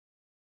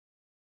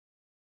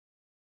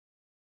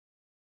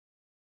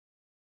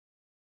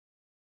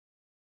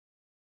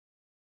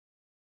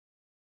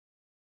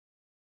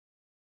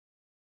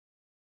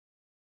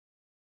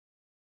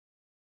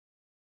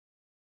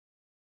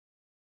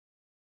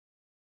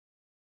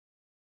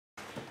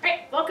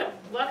Welcome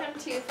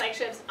to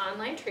Flagship's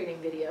online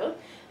training video.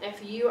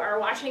 If you are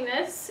watching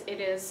this, it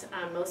is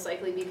most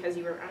likely because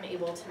you were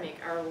unable to make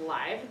our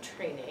live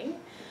training.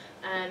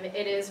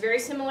 It is very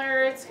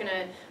similar. It's going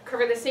to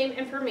cover the same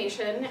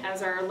information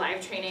as our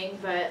live training,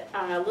 but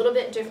a little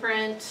bit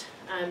different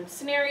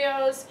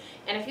scenarios.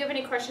 And if you have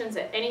any questions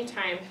at any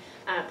time,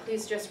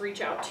 please just reach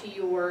out to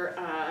your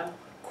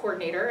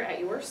coordinator at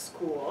your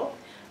school.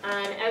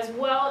 As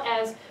well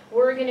as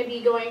we're going to be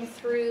going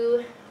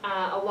through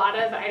a lot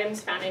of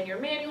items found in your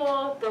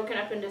manual, broken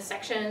up into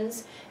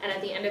sections, and at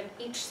the end of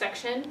each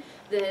section,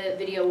 the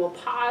video will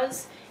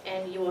pause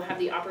and you will have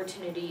the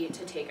opportunity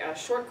to take a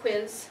short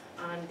quiz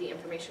on the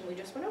information we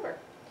just went over.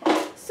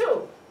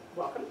 So,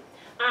 welcome.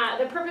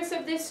 The purpose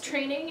of this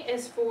training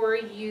is for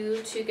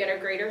you to get a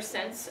greater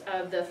sense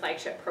of the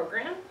Flagship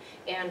program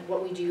and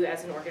what we do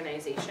as an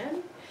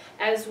organization,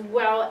 as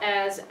well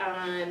as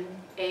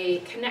a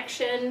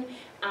connection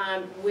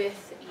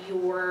with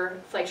your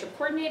Flagship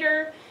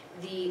coordinator,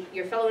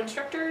 your fellow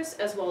instructors,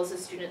 as well as the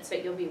students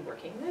that you'll be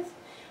working with.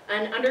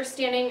 An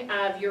understanding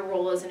of your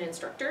role as an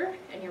instructor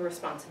and your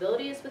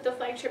responsibilities with the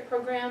Flagship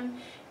program,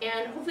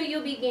 and hopefully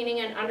you'll be gaining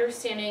an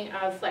understanding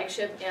of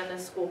Flagship and the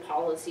school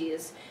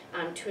policies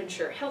to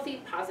ensure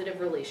healthy,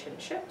 positive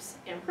relationships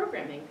and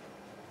programming.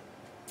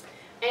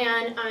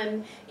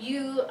 And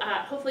you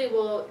hopefully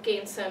will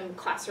gain some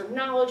classroom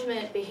knowledge,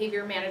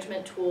 behavior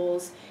management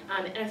tools,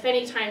 and if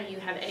any time you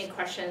have any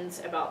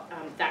questions about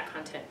that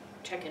content,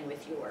 check in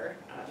with your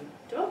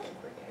development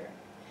coordinator.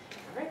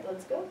 All right,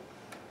 let's go.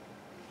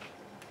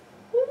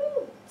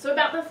 Woo! So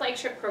about the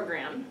Flagship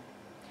program,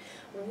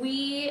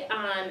 the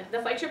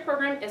Flagship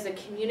program is a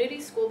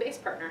community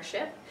school-based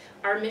partnership.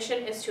 Our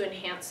mission is to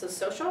enhance the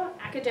social,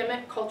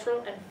 academic,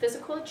 cultural, and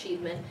physical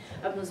achievement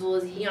of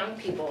Missoula's young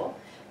people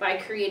by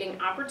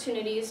creating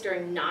opportunities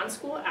during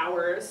non-school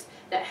hours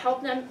that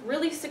help them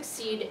really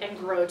succeed and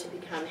grow to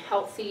become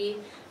healthy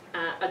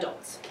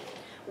adults.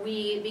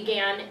 We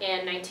began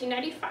in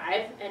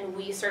 1995 and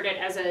we started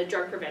as a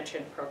drug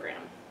prevention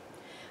program.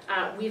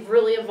 We've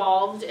really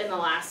evolved in the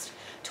last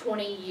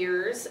 20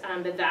 years,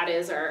 but that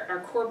is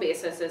our core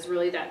basis is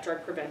really that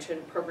drug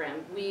prevention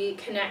program. We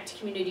connect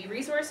community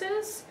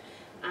resources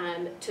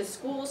to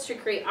schools to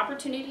create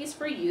opportunities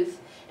for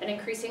youth and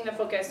increasing the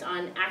focus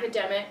on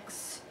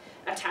academics,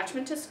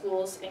 attachment to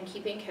schools, and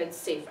keeping kids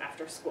safe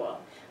after school.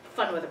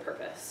 Fun with a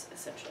purpose,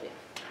 essentially.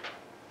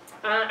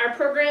 Our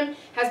program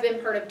has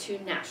been part of 2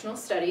 national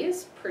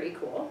studies, pretty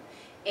cool,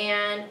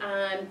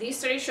 and these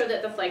studies show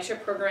that the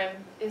Flagship program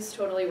is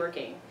totally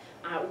working.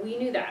 We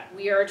knew that.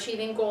 We are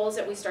achieving goals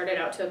that we started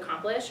out to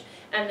accomplish,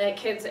 and the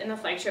kids in the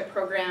Flagship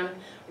program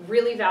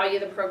really value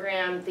the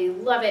program. They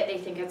love it. They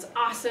think it's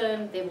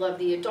awesome. They love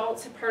the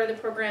adults part of the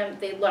program.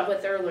 They love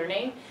what they're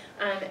learning,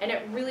 and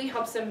it really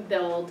helps them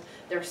build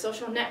their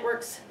social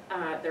networks,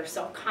 their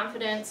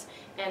self-confidence,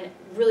 and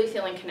really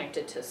feeling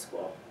connected to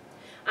school.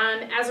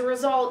 As a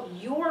result,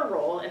 your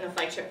role in the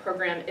Flagship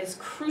program is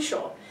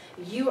crucial.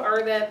 You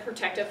are the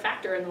protective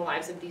factor in the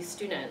lives of these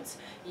students.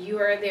 You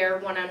are there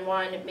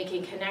one-on-one,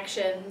 making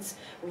connections,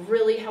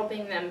 really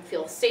helping them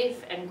feel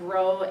safe and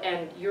grow,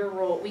 and your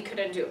role, we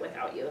couldn't do it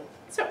without you.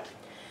 So,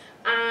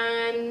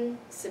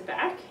 sit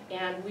back,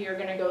 and we are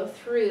going to go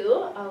through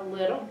a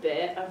little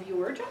bit of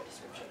your job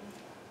description.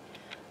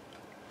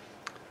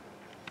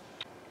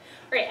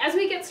 All right, as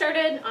we get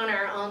started on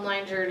our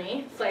online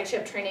journey,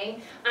 Flagship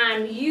training,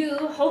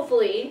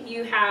 hopefully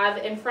you have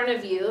in front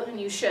of you, and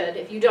you should,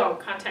 if you don't,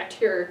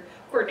 contact your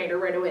coordinator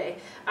right away,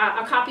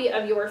 a copy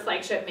of your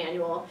Flagship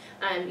manual.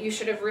 You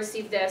should have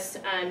received this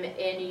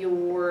in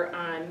your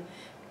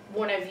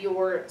one of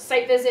your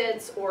site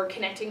visits or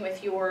connecting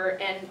with your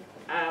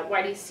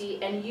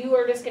YDC, and you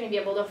are just going to be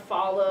able to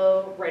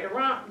follow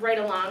right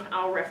along.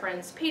 I'll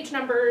reference page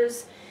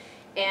numbers,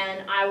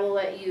 and I will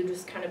let you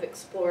just kind of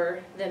explore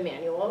the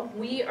manual.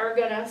 We are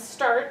going to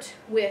start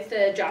with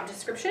the job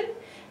description,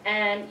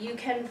 and you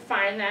can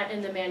find that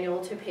in the manual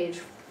to page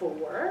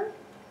 4.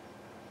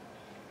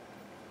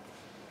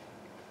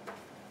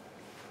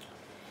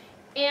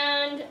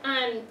 And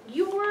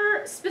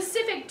your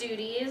specific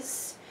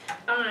duties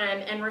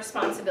and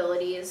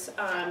responsibilities,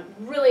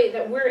 really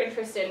that we're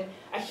interested in,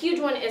 a huge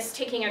one is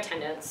taking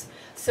attendance.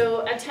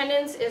 So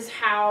attendance is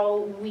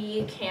how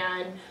we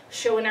can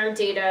show in our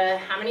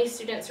data how many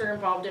students are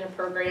involved in a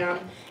program.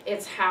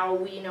 It's how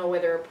we know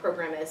whether a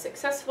program is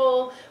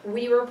successful.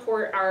 We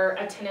report our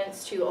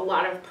attendance to a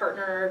lot of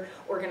partner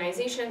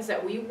organizations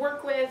that we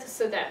work with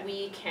so that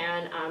we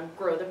can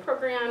grow the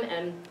program,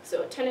 and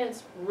so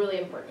attendance, really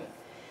important.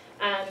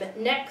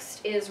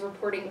 Next is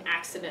reporting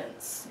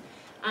accidents.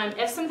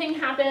 If something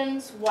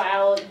happens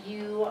while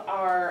you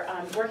are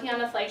working on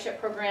the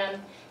Flagship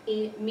program,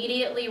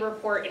 immediately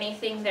report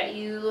anything that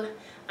you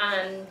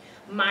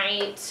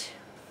might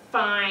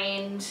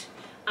find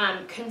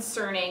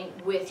concerning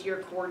with your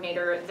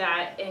coordinator.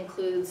 That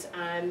includes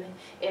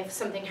if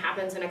something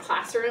happens in a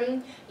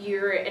classroom,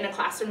 you're in a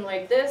classroom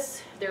like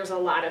this, there's a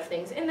lot of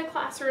things in the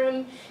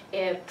classroom.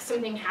 If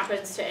something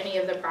happens to any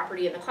of the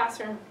property in the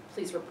classroom,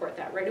 please report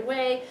that right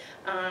away.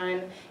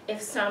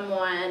 If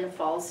someone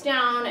falls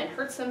down and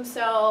hurts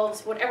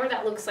themselves, whatever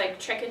that looks like,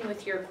 check in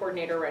with your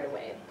coordinator right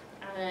away.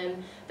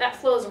 That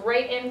flows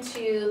right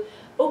into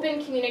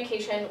open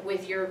communication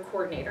with your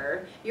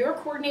coordinator. Your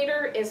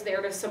coordinator is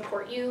there to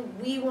support you.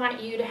 We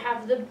want you to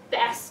have the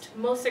best,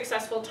 most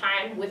successful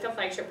time with the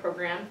Flagship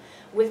program,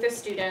 with the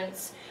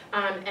students,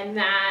 and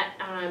that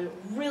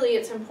really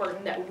it's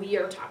important that we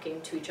are talking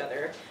to each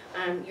other.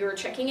 You're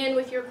checking in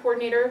with your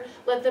coordinator,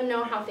 let them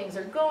know how things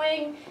are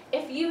going.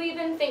 If you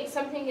even think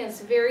something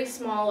is very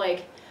small,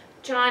 like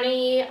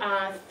Johnny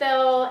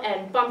fell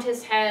and bumped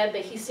his head,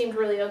 but he seemed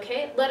really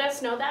okay, let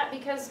us know that,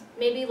 because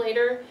maybe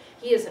later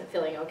he isn't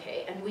feeling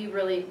okay, and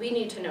we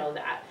need to know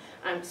that,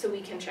 so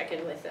we can check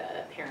in with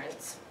the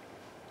parents.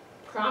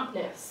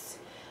 Promptness.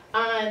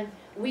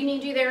 We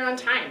need you there on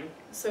time.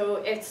 So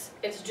it's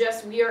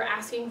just, we are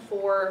asking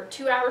for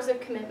 2 hours of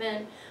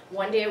commitment,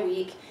 1 day a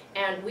week,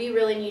 and we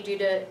really need you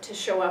to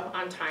show up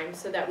on time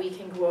so that we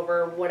can go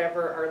over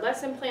whatever our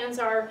lesson plans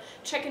are,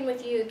 check in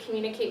with you,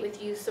 communicate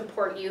with you,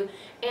 support you,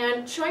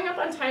 and showing up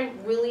on time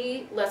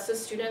really lets the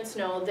students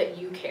know that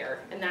you care,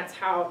 and that's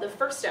how the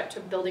first step to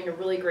building a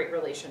really great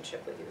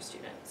relationship with your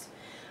students.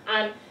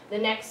 The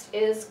next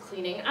is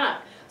cleaning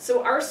up.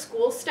 So our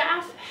school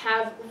staff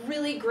have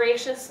really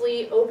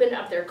graciously opened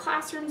up their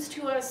classrooms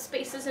to us,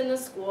 spaces in the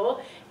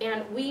school,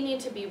 and we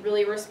need to be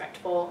really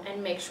respectful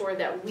and make sure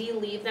that we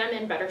leave them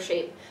in better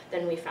shape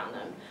than we found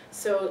them.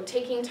 So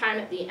taking time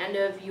at the end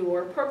of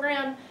your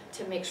program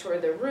to make sure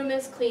the room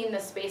is clean, the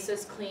space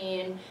is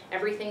clean,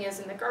 everything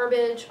is in the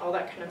garbage, all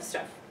that kind of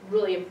stuff,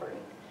 really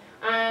important.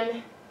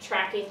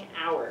 Tracking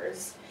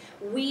hours.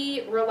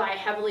 We rely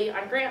heavily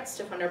on grants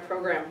to fund our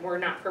program. We're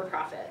not for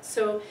profit.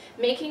 So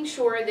making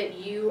sure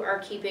that you are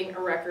keeping a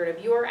record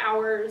of your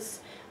hours,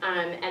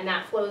 and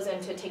that flows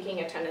into taking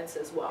attendance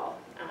as well.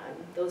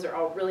 Those are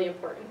all really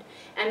important.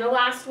 And the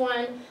last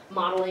one,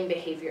 modeling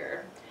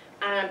behavior.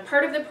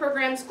 Part of the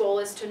program's goal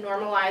is to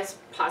normalize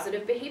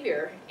positive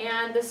behavior,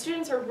 and the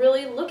students are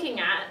really looking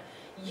at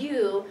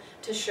you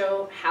to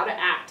show how to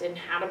act and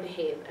how to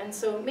behave. And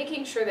so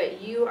making sure that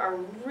you are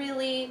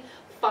really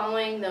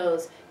following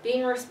those,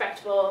 being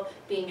respectful,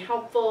 being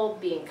helpful,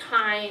 being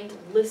kind,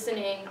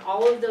 listening,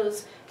 all of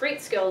those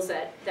great skills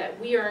that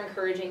we are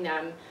encouraging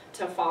them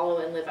to follow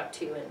and live up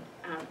to,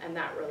 and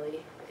that really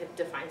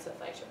defines the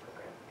Flagship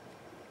program.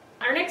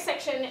 Our next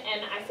section,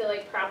 and I feel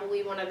like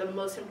probably one of the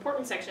most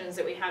important sections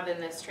that we have in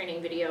this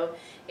training video,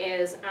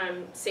 is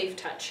safe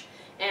touch.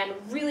 And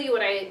really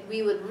what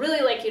we would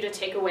really like you to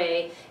take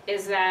away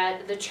is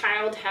that the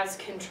child has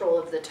control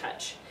of the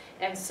touch.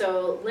 And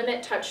so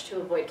limit touch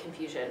to avoid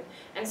confusion.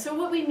 And so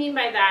what we mean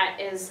by that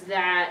is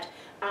that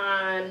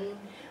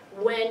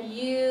when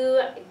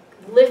you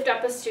lift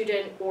up a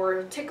student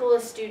or tickle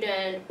a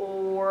student,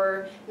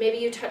 or maybe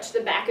you touch the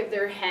back of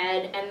their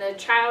head and the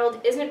child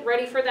isn't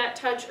ready for that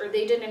touch, or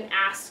they didn't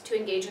ask to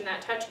engage in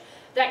that touch,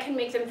 that can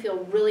make them feel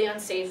really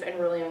unsafe and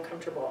really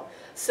uncomfortable.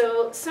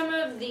 So some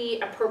of the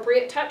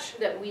appropriate touch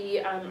that we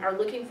are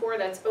looking for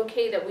that's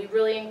okay, that we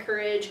really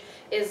encourage,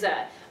 is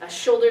a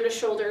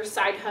shoulder-to-shoulder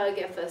side hug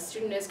if a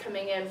student is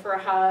coming in for a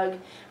hug,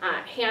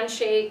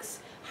 handshakes,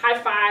 high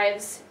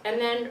fives,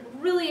 and then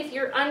really if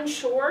you're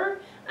unsure,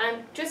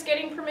 just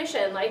getting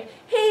permission, like,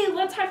 hey,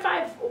 let's high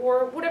five,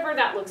 or whatever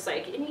that looks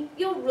like. And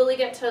you'll really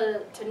get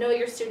to know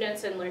your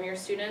students and learn your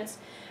students.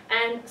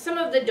 And some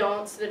of the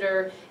don'ts that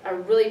are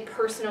really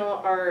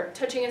personal are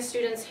touching a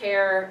student's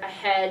hair, a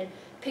head,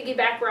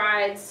 piggyback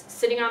rides,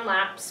 sitting on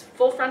laps,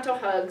 full frontal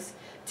hugs,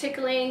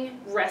 tickling,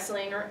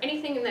 wrestling, or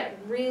anything that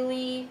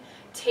really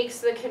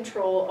takes the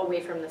control away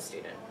from the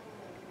student.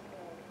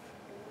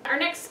 Our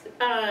next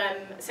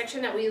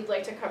section that we would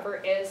like to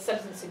cover is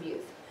substance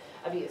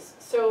abuse.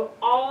 So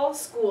all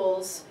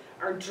schools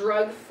are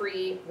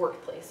drug-free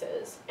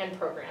workplaces and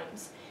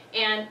programs.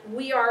 And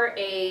we are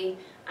a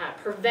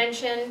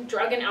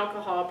drug and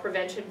alcohol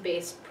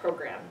prevention-based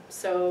program.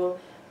 So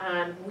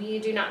we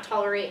do not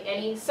tolerate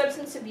any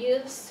substance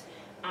abuse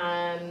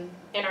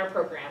in our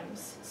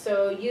programs.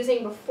 So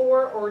using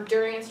before or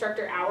during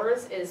instructor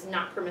hours is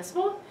not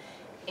permissible,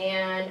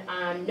 and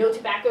no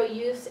tobacco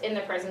use in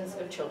the presence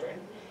of children.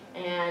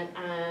 And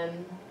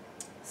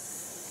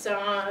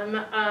some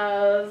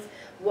of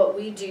what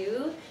we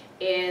do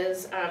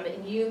is,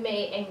 you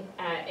may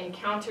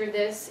encounter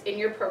this in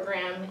your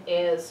program,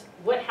 is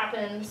what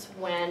happens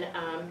when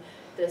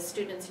the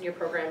students in your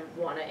program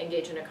want to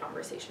engage in a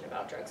conversation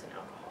about drugs and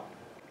alcohol.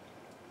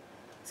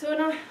 So in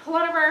a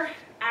lot of our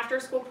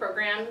after-school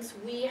programs,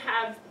 we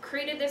have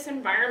created this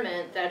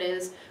environment that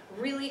is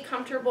really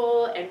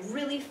comfortable and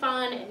really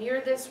fun, and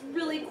you're this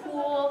really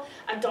cool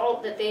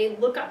adult that they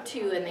look up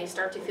to and they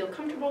start to feel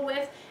comfortable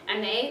with,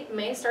 and they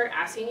may start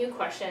asking you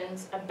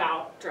questions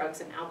about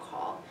drugs and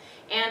alcohol.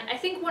 And I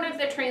think one of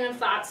the train of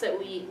thoughts that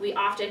we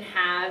often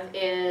have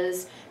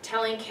is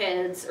telling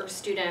kids or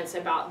students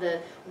about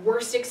the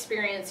worst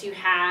experience you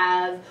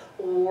have,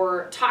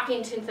 or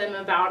talking to them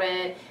about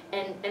it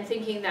and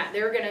thinking that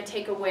they're going to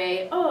take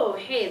away, oh,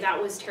 hey,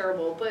 that was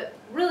terrible. But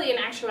really in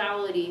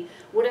actuality,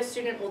 what a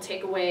student will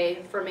take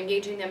away from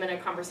engaging them in a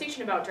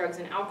conversation about drugs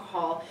and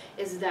alcohol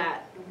is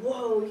that,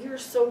 whoa, you're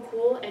so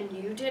cool and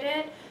you did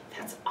it?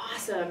 That's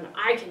awesome,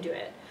 I can do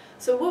it.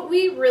 So what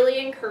we really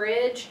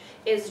encourage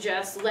is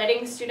just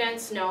letting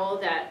students know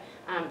that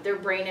their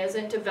brain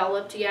isn't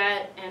developed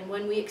yet, and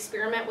when we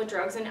experiment with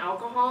drugs and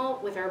alcohol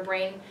with our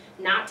brain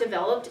not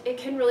developed, it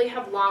can really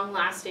have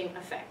long-lasting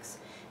effects.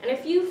 And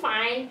if you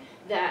find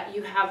that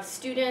you have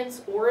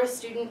students or a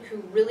student who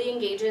really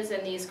engages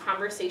in these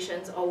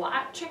conversations a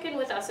lot, check in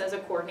with us as a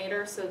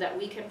coordinator so that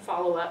we can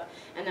follow up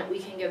and that we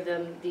can give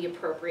them the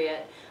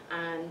appropriate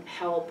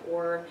help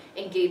or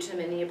engage them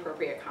in the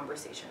appropriate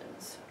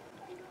conversations.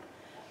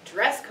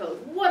 Dress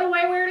code. What do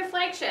I wear to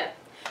Flagship?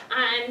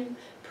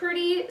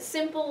 Pretty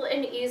simple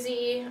and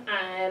easy.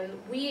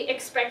 We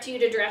expect you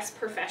to dress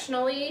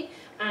professionally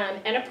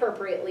and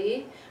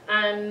appropriately.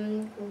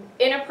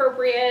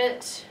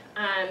 Inappropriate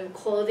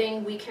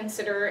clothing, we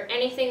consider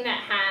anything that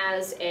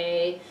has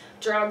a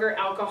drug or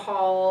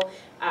alcohol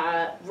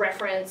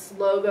reference,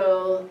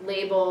 logo,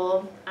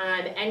 label,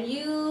 and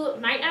you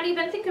might not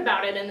even think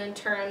about it in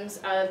terms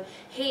of,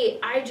 hey,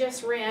 I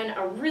just ran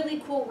a really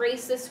cool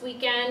race this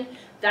weekend.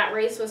 That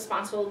race was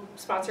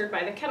sponsored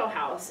by the Kettle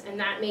House, and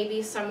that may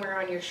be somewhere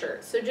on your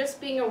shirt. So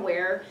just being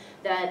aware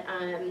that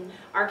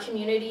our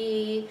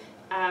community,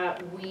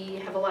 we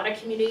have a lot of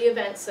community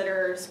events that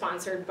are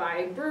sponsored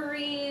by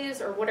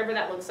breweries or whatever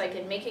that looks like,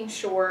 and making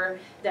sure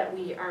that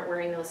we aren't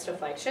wearing those to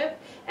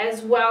Flagship,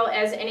 as well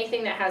as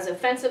anything that has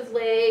offensive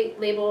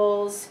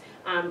labels,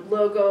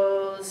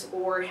 logos,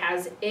 or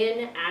has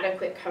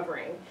inadequate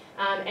covering.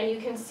 And you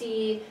can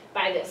see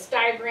by this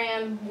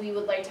diagram, we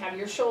would like to have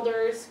your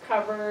shoulders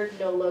covered,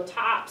 no low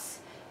tops,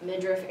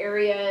 midriff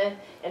area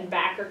and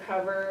back are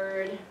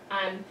covered.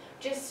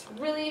 Just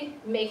really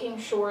making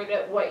sure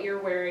that what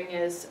you're wearing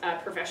is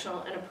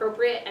professional and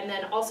appropriate, and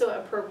then also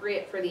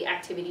appropriate for the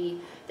activity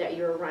that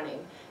you're running.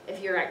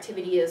 If your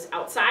activity is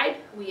outside,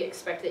 we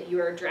expect that you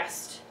are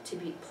dressed to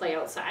play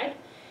outside.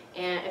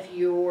 And if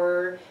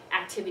your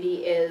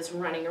activity is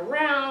running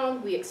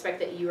around, we expect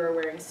that you are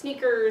wearing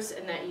sneakers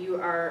and that you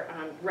are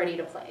ready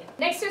to play.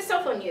 Next is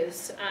cell phone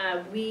use.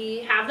 We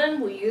have them,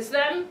 we use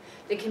them.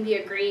 They can be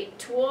a great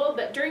tool,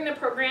 but during the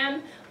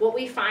program, what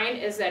we find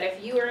is that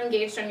if you are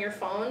engaged on your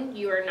phone,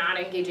 you are not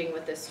engaging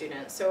with the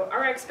student. So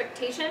our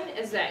expectation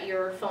is that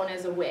your phone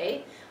is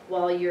away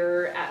while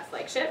you're at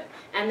Flagship,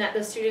 and that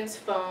the student's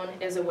phone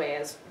is away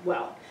as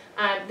well.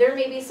 There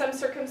may be some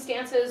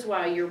circumstances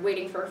while you're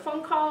waiting for a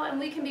phone call, and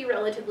we can be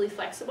relatively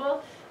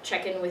flexible.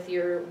 Check in with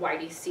your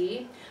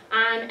YDC.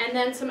 And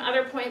then some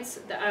other points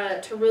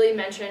to really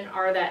mention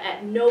are that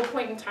at no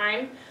point in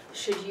time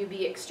should you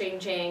be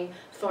exchanging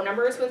phone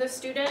numbers with a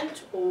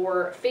student,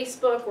 or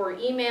Facebook or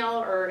email,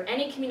 or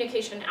any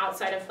communication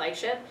outside of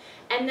Flagship.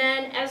 And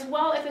then as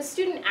well, if a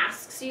student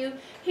asks you,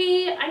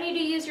 hey, I need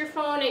to use your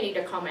phone, I need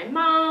to call my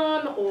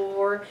mom,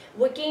 or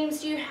what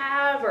games do you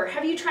have, or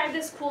have you tried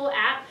this cool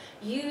app,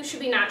 you should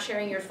be not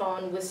sharing your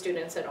phone with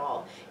students at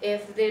all.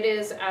 If it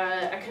is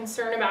a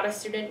concern about a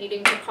student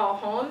needing to call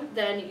home,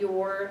 then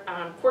your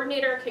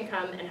coordinator can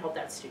come and help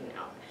that student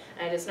out.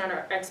 And it's not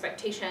our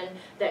expectation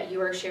that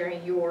you are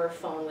sharing your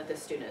phone with the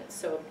students.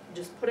 So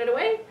just put it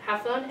away,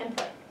 have fun, and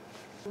play.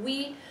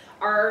 We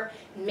are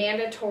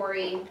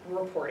mandatory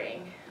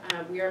reporting.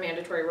 We are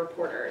mandatory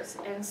reporters.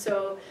 And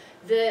so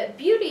the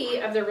beauty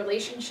of the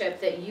relationship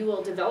that you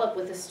will develop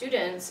with the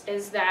students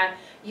is that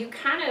you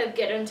kind of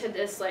get into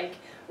this like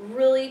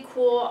really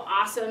cool,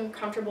 awesome,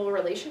 comfortable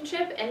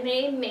relationship, and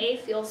they may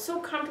feel so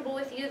comfortable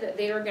with you that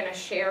they are going to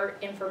share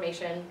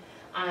information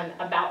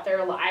about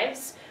their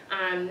lives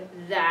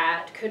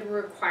that could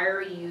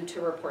require you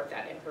to report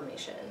that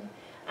information.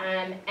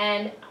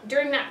 And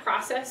during that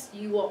process,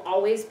 you will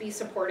always be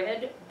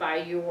supported by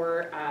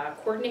your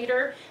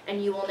coordinator,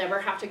 and you will never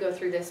have to go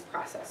through this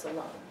process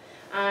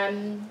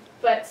alone.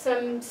 But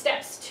some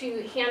steps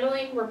to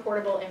handling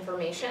reportable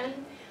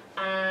information: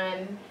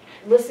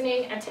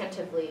 listening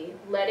attentively,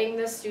 letting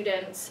the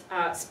students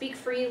speak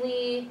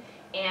freely,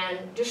 and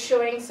just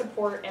showing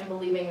support and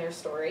believing their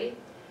story,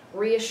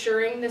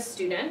 reassuring the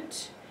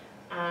student,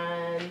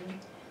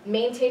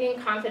 maintaining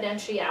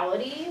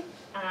confidentiality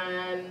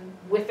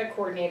with the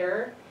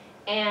coordinator,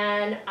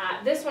 and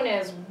this one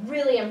is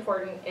really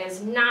important,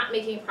 is not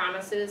making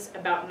promises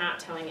about not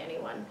telling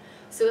anyone.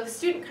 So if a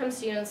student comes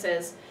to you and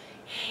says,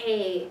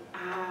 hey,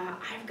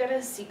 I've got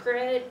a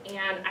secret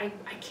and I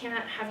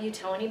can't have you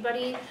tell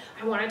anybody.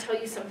 I want to tell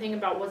you something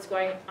about what's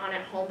going on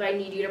at home, but I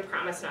need you to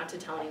promise not to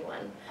tell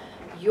anyone.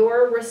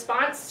 Your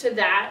response to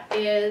that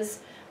is,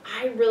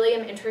 I really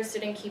am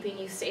interested in keeping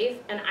you safe,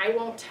 and I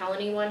won't tell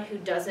anyone who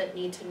doesn't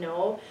need to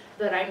know,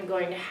 but I'm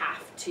going to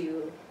have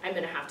to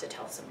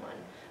tell someone.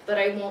 But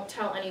I won't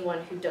tell anyone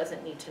who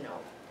doesn't need to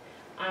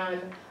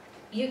know.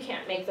 You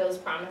can't make those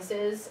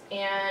promises,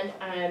 and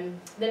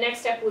the next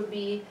step would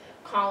be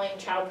calling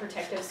Child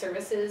Protective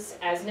Services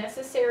as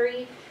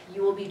necessary.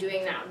 You will be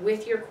doing that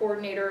with your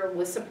coordinator,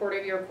 with support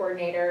of your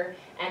coordinator,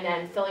 and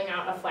then filling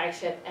out a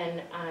Flagship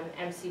and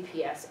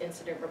MCPS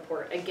incident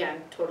report,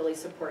 again, totally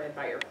supported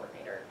by your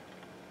coordinator.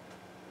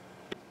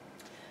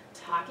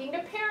 talking to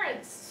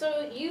parents.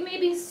 So you may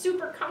be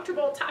super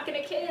comfortable talking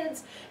to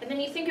kids, and then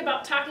you think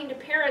about talking to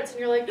parents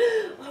and you're like,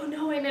 oh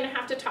no, I'm gonna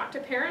have to talk to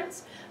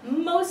parents.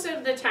 Most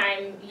of the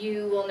time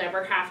you will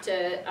never have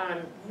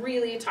to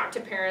really talk to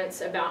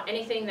parents about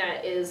anything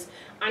that is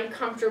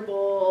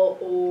uncomfortable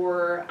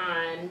or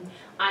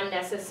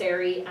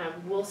unnecessary.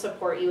 We'll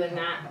support you in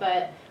that,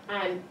 but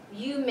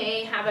you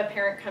may have a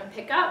parent come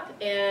pick up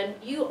and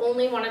you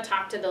only want to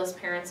talk to those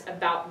parents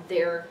about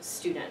their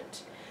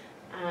student.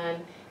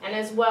 And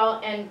as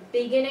well, and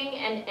beginning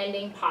and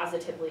ending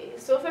positively.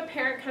 So if a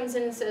parent comes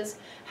in and says,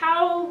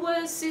 how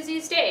was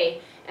Susie's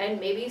day? And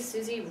maybe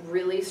Susie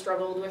really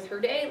struggled with her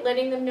day,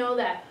 letting them know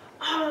that,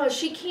 oh,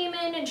 she came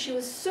in and she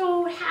was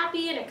so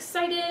happy and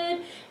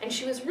excited and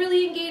she was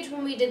really engaged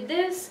when we did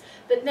this,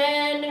 but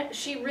then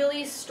she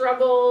really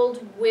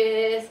struggled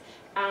with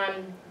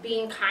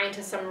being kind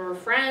to some of her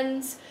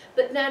friends,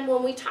 but then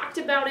when we talked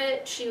about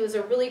it, she was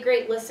a really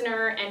great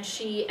listener and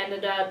she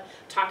ended up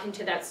talking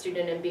to that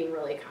student and being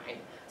really kind.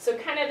 So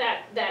kind of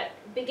that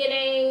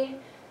beginning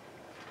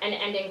and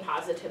ending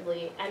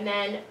positively, and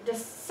then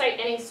just cite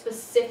any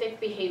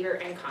specific behavior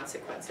and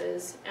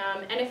consequences.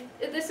 And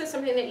if this is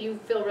something that you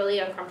feel really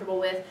uncomfortable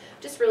with,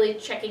 just really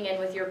checking in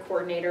with your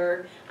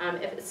coordinator.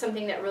 If it's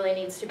something that really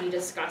needs to be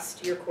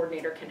discussed, your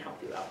coordinator can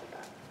help you out with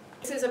that.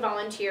 This is a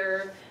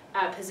volunteer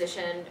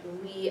position.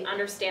 We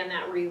understand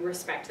that, we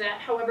respect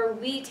that. However,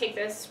 we take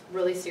this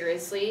really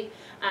seriously,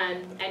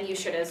 and you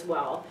should as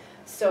well.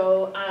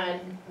 So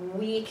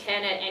we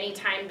can at any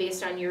time,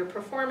 based on your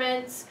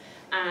performance,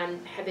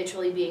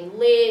 habitually being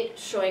late,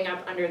 showing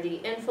up under the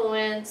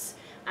influence,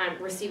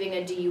 receiving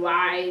a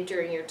DUI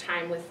during your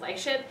time with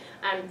Flagship,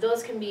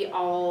 those can be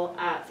all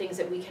things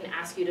that we can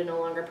ask you to no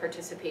longer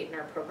participate in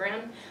our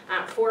program.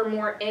 For a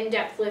more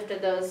in-depth lift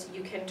of those,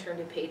 you can turn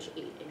to page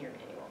 8 in your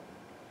manual.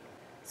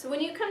 So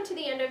when you come to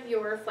the end of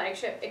your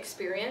Flagship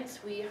experience,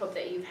 we hope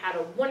that you've had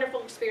a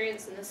wonderful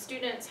experience and the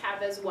students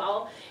have as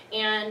well.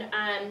 And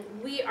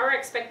our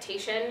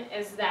expectation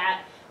is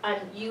that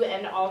you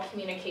end all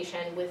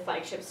communication with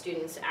Flagship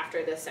students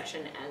after this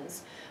session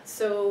ends.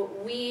 So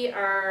we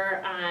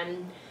are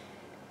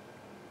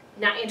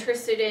not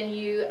interested in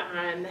you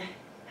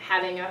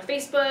having a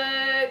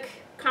Facebook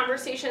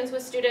conversations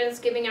with students,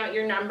 giving out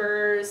your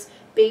numbers,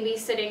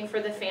 babysitting for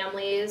the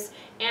families.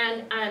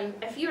 And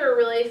if you are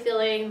really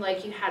feeling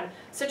like you had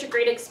such a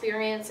great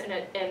experience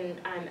and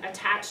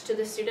attached to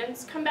the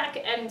students, come back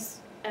and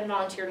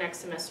volunteer next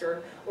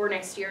semester or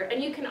next year.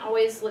 And you can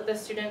always let the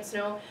students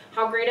know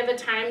how great of a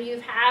time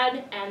you've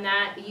had and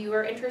that you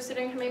are interested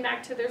in coming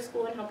back to their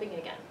school and helping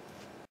again.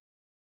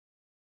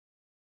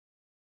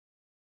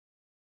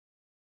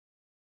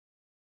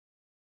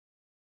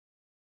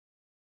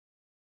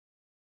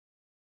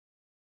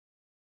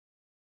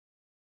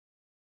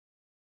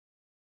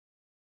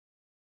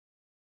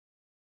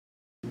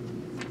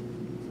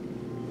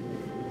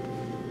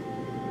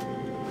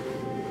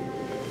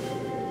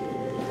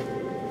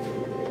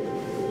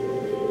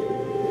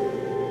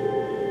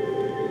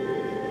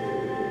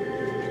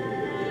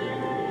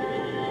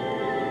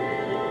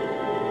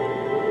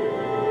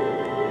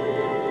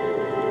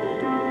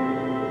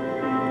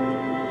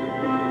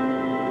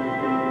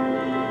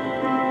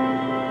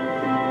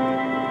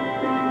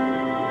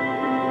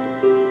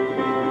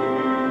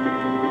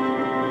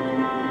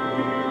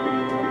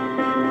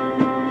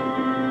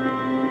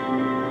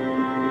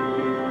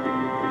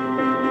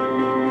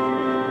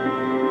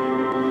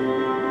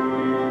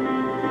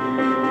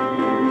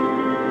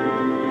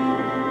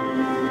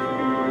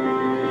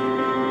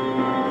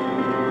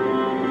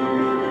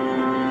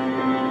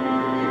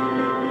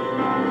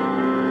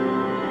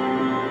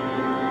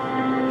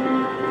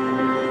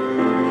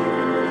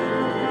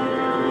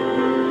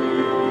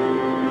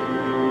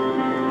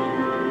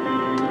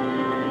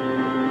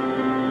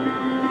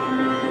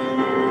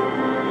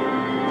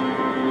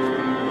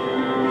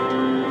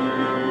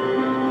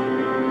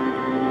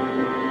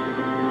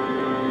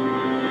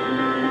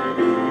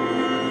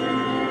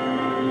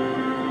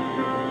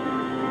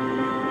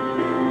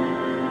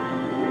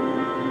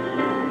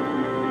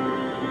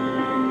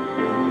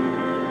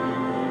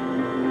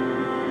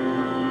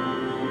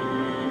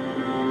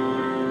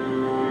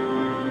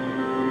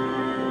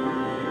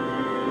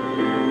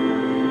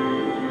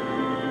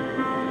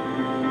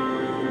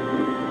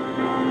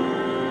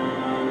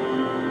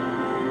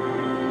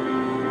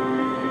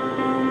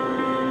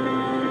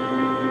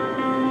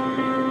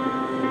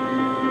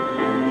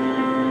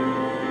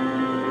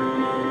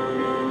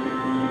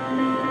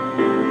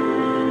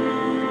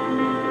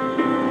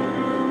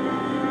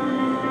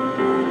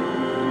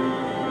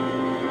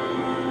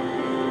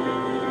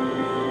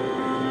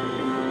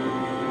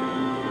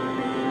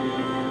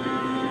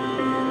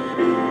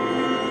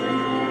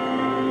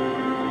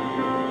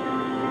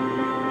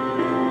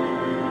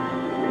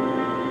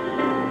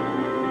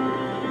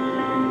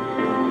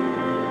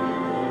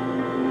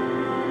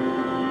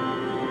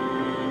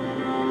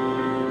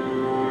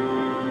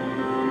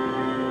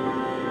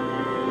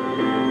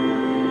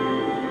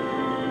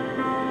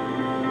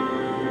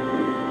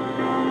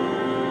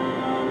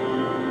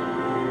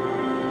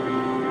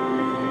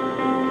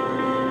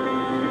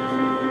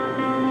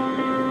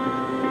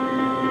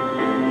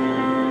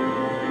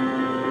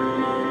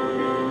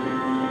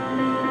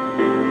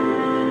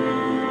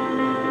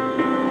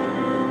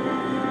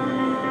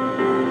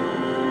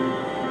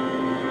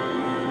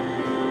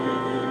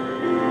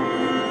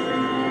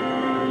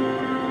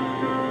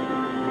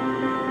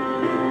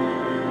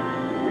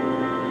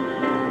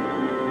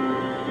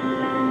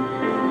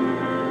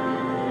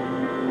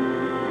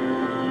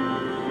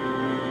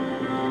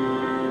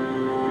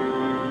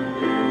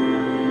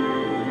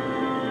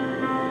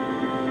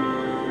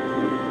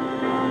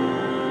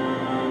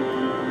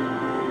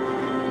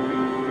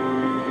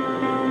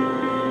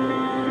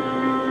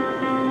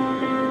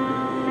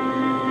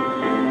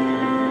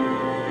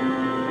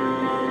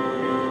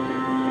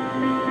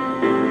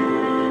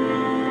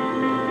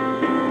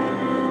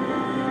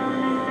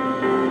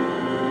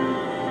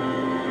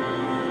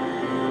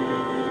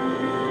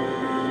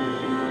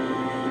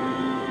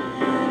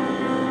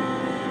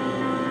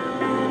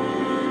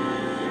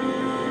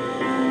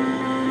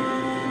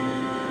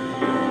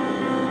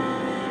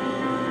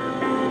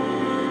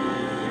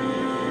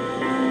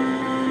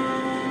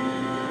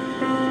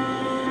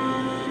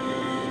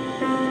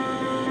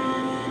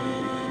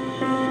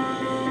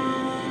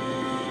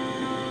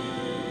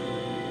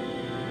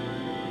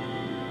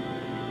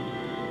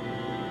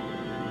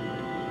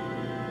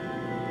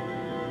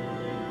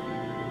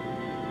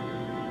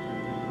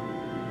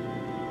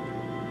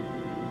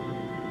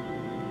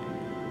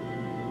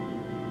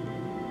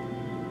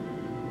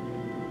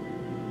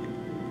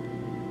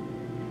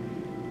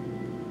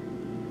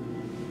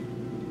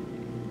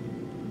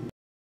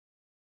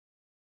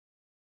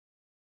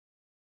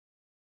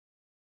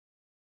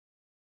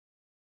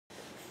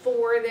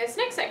 For this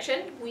next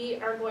section, we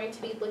are going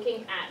to be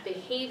looking at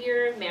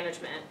behavior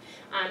management.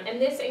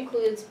 And this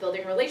includes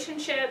building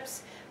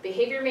relationships,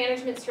 behavior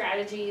management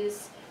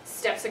strategies,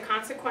 steps of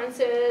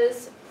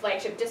consequences,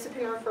 Flagship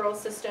discipline referral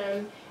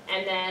system,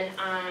 and then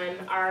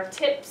our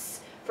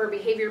tips for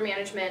behavior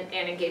management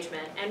and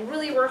engagement. And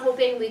really we're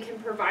hoping we can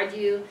provide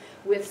you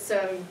with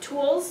some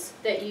tools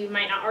that you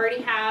might not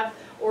already have,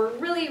 or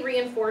really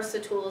reinforce the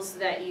tools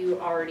that you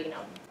already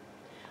know.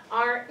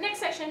 Our next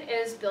section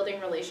is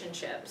building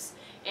relationships.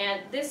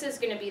 And this is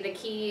going to be the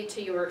key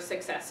to your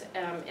success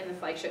in the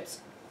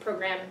Flagships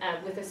program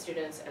with the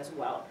students as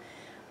well.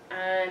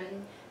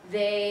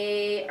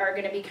 They are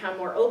going to become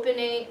more open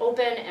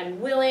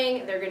and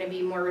willing. They're going to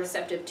be more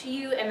receptive to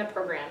you and the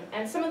program.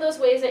 And some of those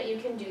ways that you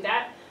can do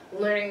that,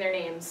 learning their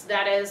names.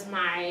 That is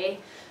my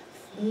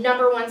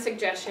 #1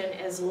 suggestion,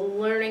 is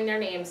learning their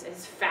names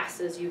as fast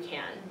as you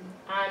can.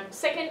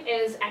 Second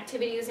is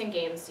activities and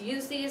games.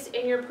 Use these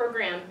in your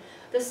program.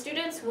 The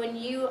students, when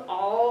you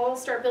all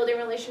start building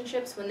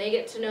relationships, when they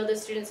get to know the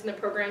students in the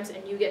programs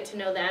and you get to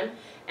know them,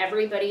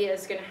 everybody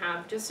is going to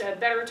have just a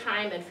better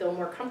time and feel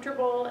more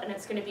comfortable, and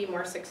it's going to be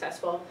more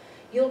successful.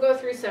 You'll go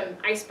through some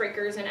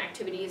icebreakers and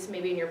activities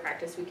maybe in your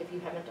practice week if you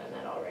haven't done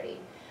that already.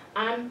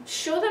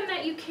 Show them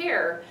that you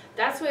care.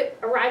 That's what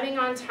arriving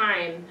on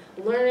time,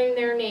 learning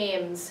their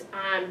names,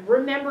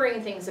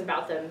 remembering things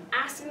about them,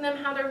 asking them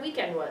how their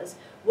weekend was,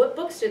 what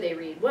books do they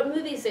read, what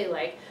movies they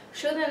like.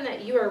 Show them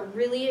that you are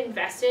really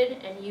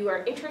invested and you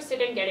are interested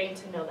in getting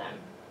to know them.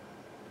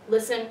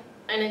 Listen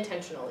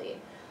unintentionally.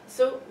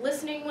 So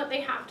listening what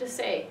they have to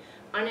say,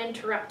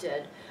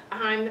 uninterrupted.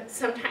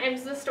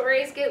 Sometimes the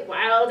stories get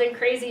wild and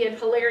crazy and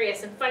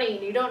hilarious and funny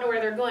and you don't know where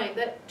they're going,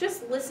 but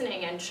just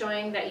listening and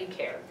showing that you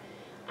care.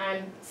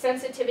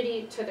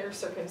 Sensitivity to their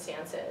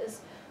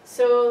circumstances.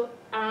 So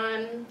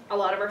a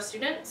lot of our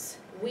students,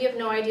 we have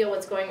no idea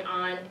what's going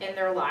on in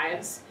their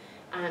lives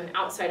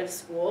outside of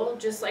school,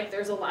 just like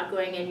there's a lot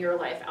going in your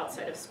life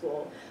outside of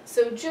school.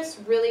 So just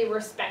really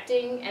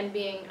respecting and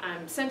being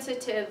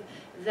sensitive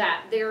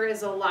that there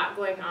is a lot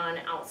going on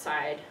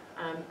outside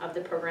of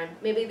the program.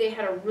 Maybe they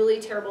had a really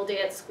terrible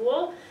day at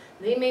school.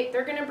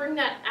 They're going to bring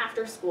that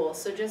after school.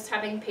 So just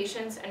having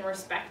patience and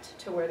respect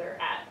to where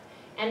they're at.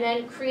 And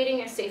then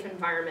creating a safe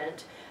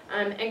environment.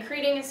 And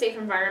creating a safe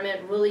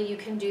environment, really you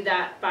can do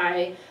that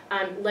by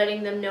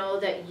letting them know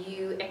that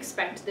you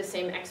expect the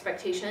same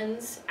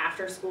expectations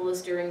after school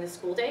as during the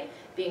school day,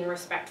 being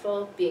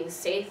respectful, being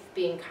safe,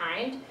 being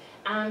kind,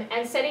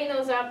 and setting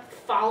those up,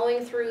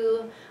 following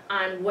through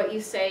on what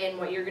you say and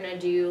what you're going to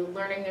do,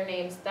 learning their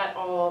names. That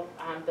all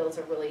builds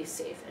a really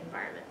safe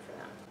environment for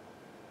them.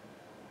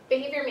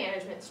 Behavior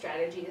management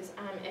strategies.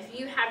 If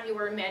you have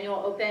your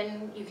manual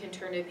open, you can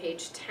turn to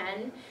page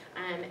 10,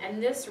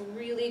 and this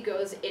really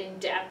goes in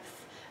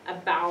depth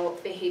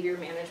about behavior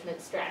management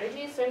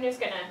strategies. So I'm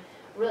just going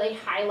to really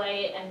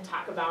highlight and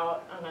talk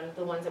about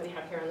the ones that we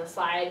have here on the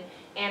slide,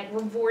 and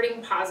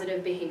rewarding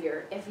positive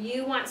behavior. If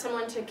you want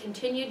someone to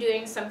continue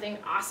doing something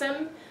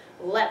awesome,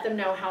 let them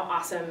know how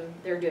awesome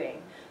they're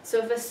doing. So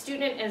if a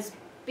student is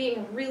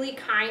being really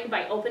kind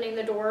by opening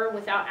the door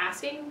without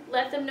asking,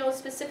 let them know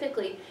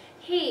specifically,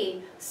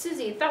 hey,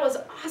 Susie, that was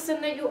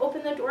awesome that you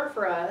opened the door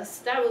for us.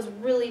 That was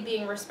really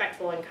being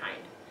respectful and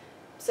kind.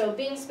 So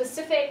being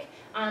specific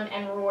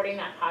and rewarding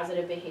that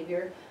positive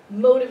behavior,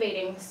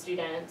 motivating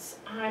students.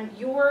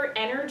 Your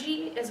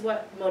energy is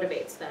what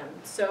motivates them.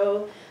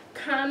 So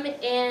come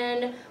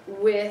in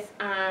with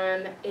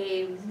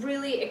a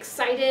really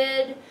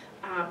excited,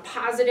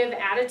 positive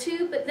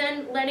attitude, but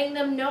then letting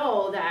them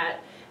know that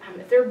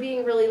if they're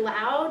being really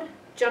loud,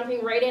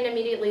 jumping right in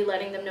immediately,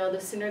 letting them know the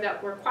sooner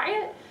that we're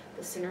quiet,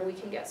 the sooner we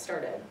can get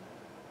started.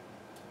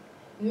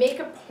 Make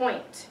a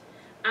point.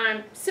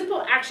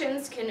 Simple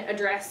actions can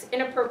address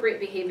inappropriate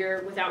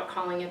behavior without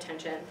calling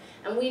attention.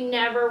 And we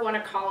never want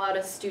to call out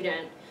a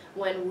student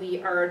when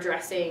we are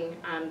addressing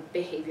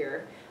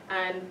behavior.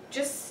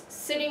 Just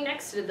sitting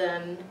next to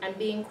them and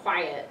being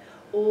quiet,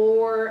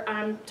 or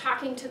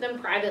talking to them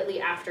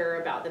privately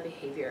after about the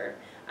behavior.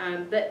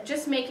 But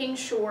just making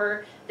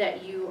sure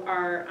that you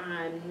are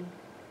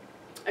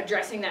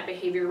addressing that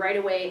behavior right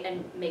away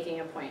and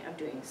making a point of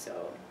doing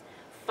so.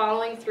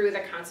 Following through the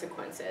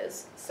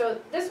consequences. So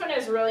this one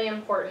is really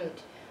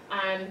important.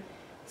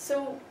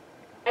 So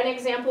an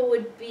example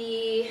would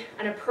be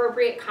an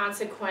appropriate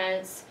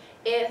consequence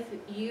if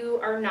you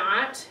are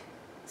not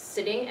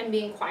sitting and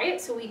being quiet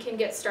so we can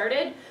get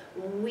started.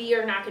 We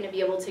are not going to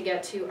be able to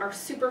get to our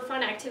super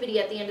fun activity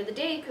at the end of the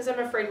day because I'm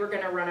afraid we're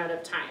going to run out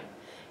of time.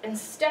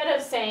 Instead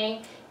of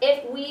saying,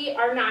 if we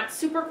are not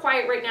super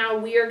quiet right now,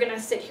 we are going to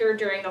sit here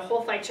during the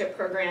whole Flagship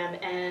program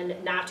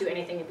and not do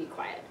anything and be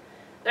quiet.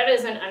 That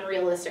is an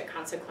unrealistic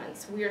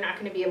consequence. We are not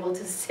going to be able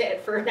to sit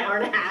for an hour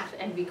and a half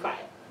and be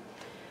quiet.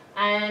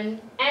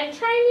 And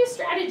try new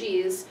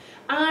strategies.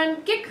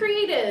 Get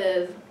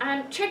creative.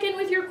 Check in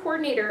with your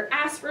coordinator.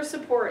 Ask for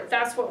support.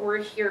 That's what we're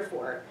here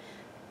for.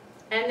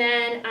 And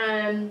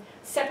then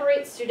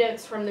separate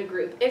students from the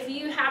group. If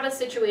you have a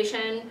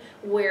situation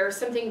where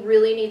something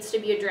really needs to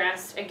be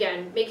addressed,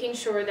 again, making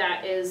sure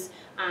that is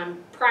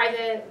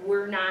private,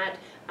 we're not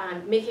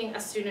making a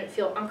student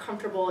feel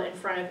uncomfortable in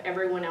front of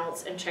everyone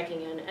else and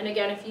checking in. And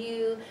again, if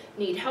you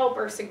need help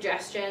or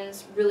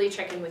suggestions, really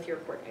check in with your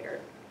coordinator.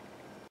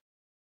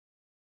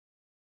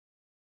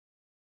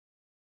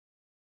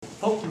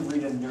 Hope you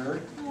read a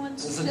nerd.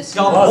 It's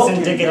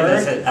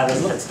indicative of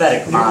his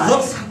pathetic mind. You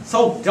look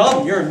so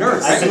dumb, you're a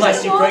nerd. I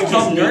suggest you break his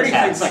nerdy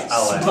kneecaps, things like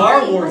Owen.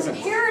 Star Wars and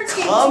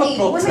comic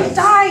books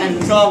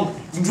and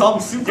dumb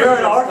superhero You're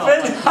an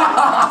orphan?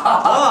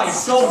 stuff. Oh, you're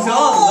so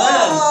dumb,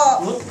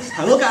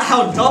 man. Look at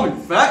how dumb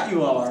and fat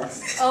you are.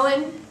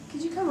 Owen,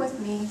 could you come with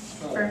me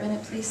for a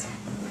minute, please?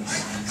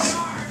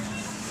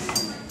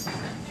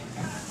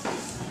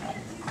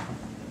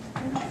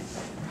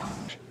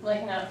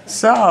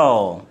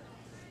 So,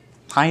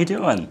 how you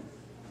doing?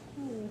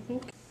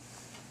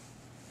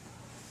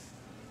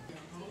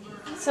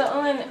 So,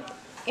 Owen,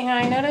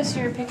 I noticed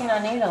you were picking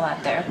on Nate a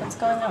lot there. What's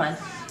going on?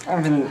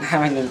 I've been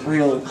having a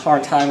real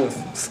hard time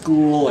with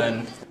school,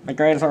 and my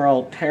grades are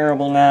all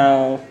terrible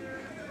now,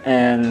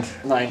 and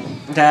my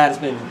dad's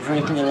been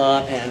drinking a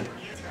lot, and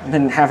I've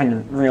been having a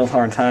real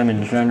hard time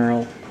in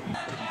general.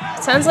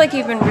 Sounds like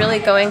you've been really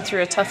going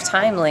through a tough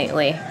time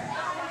lately.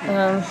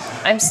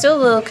 I'm still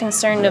a little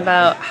concerned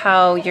about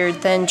how you're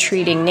then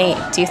treating Nate.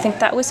 Do you think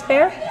that was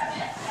fair?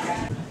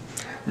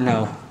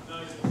 No.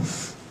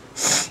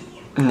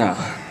 No.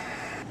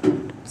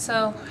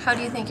 So, how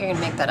do you think you're going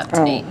to make that up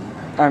to Nate?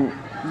 I'm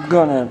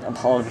gonna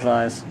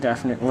apologize,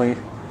 definitely.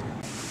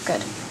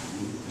 Good.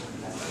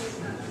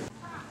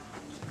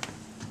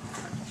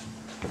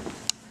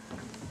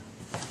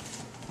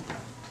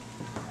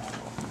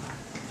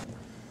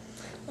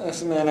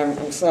 Listen, man,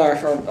 I'm sorry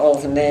for all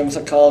the names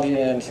I called you,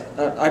 and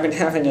I've been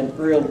having a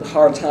real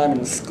hard time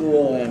in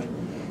school, and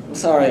I'm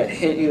sorry I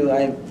hit you.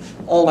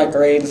 All my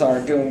grades are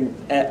doing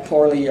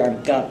poorly.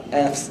 I've got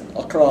F's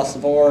across the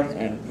board,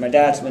 and my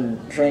dad's been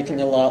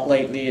drinking a lot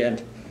lately,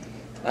 and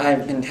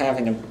I've been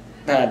having a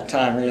bad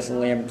time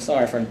recently. I'm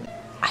sorry for...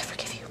 I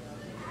forgive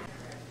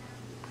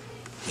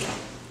you.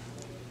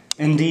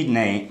 Indeed,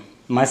 Nate.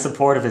 My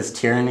support of his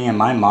tyranny and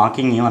my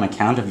mocking you on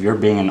account of your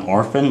being an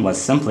orphan was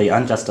simply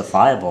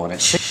unjustifiable, and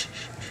it...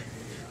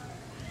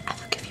 I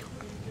forgive you.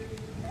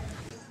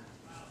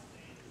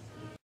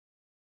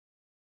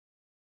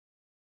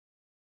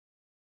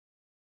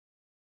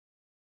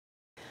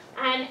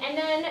 And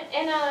then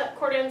in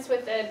accordance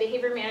with the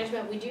behavior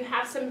management, we do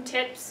have some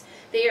tips.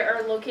 They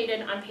are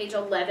located on page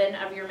 11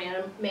 of your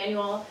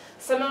manual.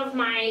 Some of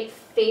my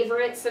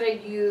favorites that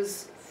I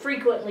use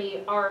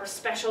frequently are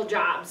special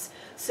jobs.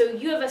 So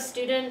you have a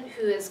student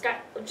who has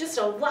got just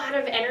a lot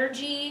of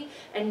energy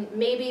and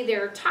maybe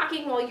they're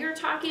talking while you're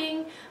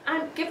talking.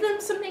 Give them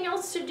something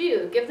else to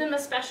do. Give them a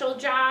special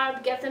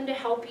job, get them to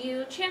help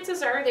you.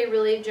 Chances are they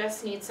really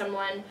just need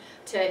someone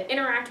to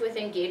interact with,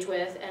 engage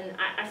with, and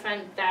I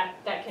find that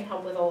can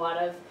help with a lot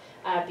of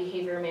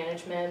behavior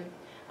management.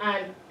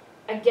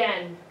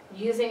 Again,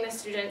 using the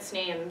students'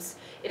 names,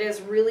 it is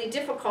really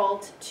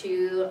difficult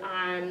to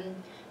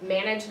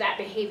manage that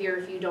behavior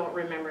if you don't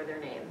remember their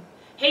name.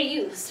 Hey,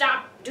 you,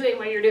 stop doing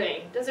what you're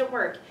doing. Doesn't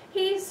work.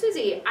 Hey,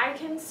 Susie, I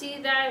can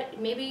see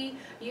that maybe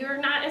you're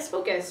not as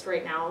focused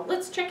right now.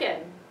 Let's check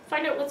in,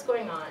 find out what's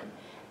going on.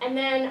 And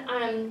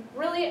then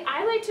really,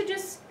 I like to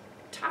just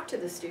talk to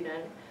the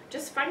student.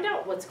 Just find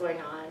out what's going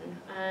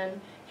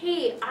on.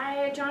 Hey,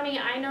 Johnny,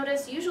 I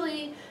noticed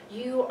usually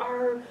you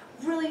are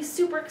really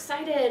super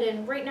excited,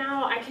 and right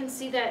now I can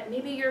see that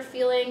maybe you're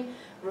feeling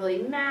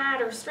really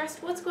mad or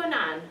stressed. What's going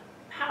on?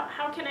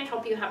 How can I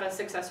help you have a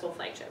successful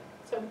flagship?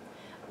 So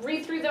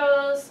read through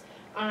those,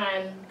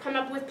 come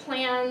up with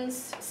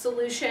plans,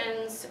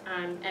 solutions,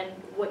 and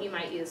what you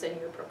might use in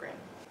your program.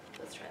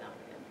 Let's try that one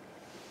again.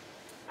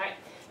 All right,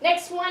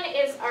 next one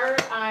is our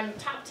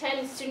top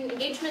 10 student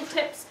engagement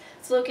tips.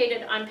 It's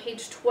located on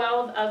page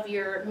 12 of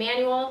your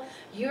manual.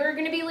 You're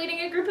going to be leading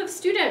a group of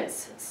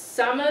students.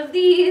 Some of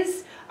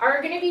these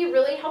are going to be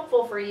really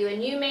helpful for you,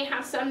 and you may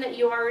have some that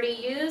you already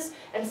use,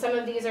 and some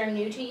of these are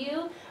new to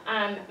you.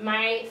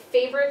 My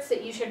favorites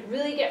that you should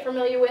really get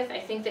familiar with,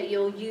 I think that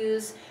you'll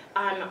use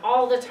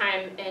all the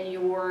time in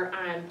your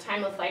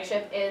time with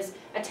Flagship, is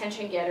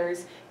attention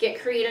getters.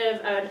 Get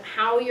creative on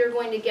how you're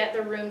going to get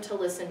the room to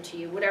listen to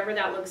you, whatever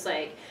that looks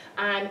like.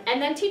 And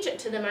then teach it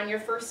to them on your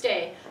first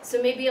day. So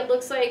maybe it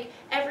looks like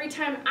every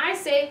time I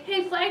say,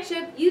 hey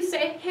Flagship, you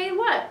say, hey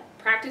what?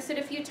 Practice it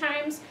a few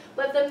times.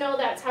 Let them know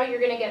that's how you're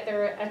going to get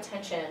their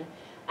attention.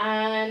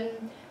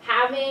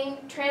 Having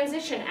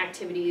transition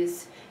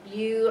activities.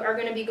 You are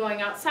going to be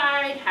going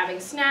outside, having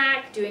a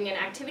snack, doing an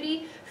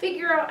activity.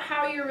 Figure out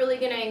how you're really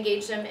going to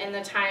engage them in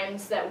the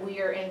times that we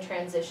are in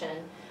transition.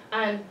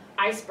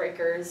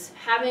 Icebreakers,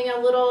 having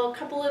a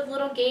couple of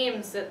little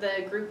games that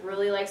the group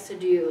really likes to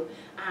do.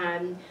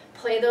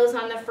 Play those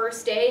on the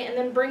first day and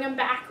then bring them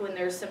back when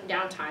there's some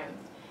downtime.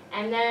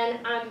 And then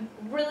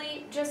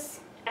really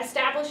just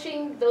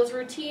establishing those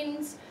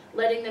routines,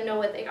 letting them know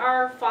what they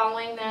are,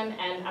 following them,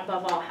 and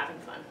above all, having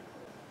fun.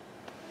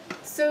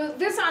 So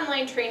this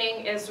online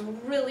training is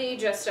really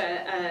just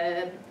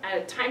a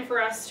time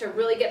for us to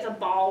really get the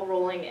ball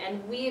rolling,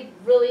 and we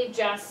really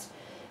just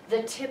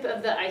the tip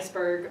of the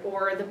iceberg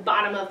or the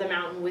bottom of the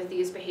mountain with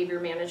these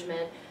behavior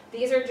management.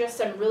 These are just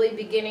some really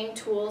beginning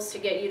tools to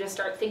get you to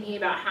start thinking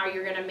about how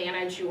you're going to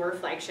manage your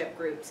flagship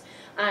groups.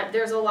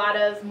 There's a lot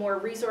of more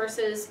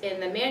resources in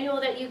the manual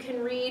that you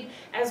can read,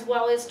 as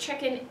well as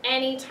check in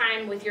any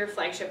time with your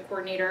flagship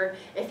coordinator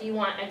if you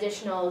want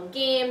additional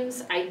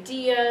games,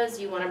 ideas,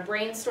 you want to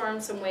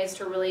brainstorm some ways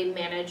to really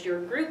manage your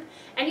group,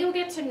 and you'll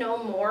get to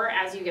know more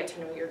as you get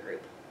to know your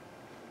group.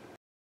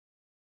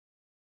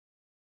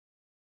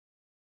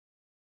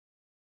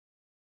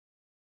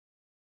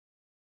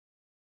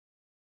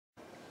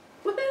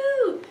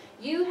 Woohoo!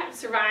 You have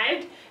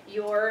survived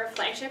your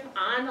flagship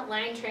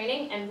online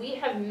training, and we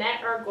have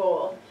met our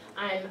goal.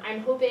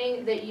 I'm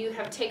hoping that you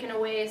have taken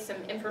away some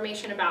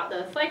information about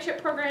the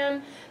flagship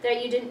program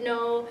that you didn't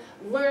know,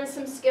 learned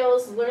some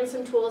skills, learned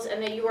some tools,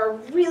 and that you are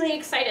really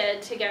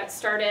excited to get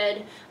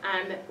started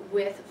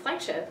with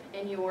flagship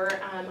in your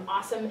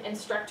awesome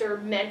instructor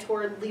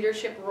mentor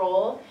leadership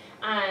role.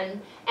 At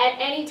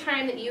any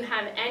time that you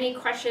have any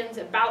questions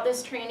about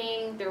this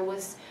training, there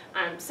was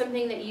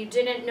something that you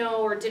didn't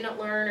know or didn't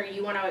learn, or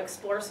you want to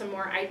explore some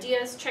more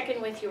ideas, check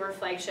in with your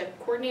flagship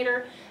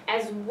coordinator,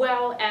 as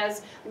well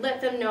as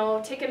let them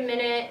know, take a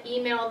minute,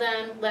 email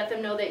them, let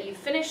them know that you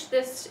finished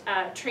this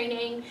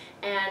training,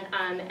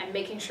 and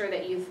making sure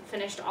that you've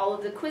finished all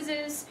of the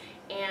quizzes,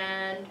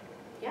 and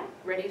yeah,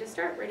 ready to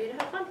start, ready to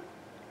have fun.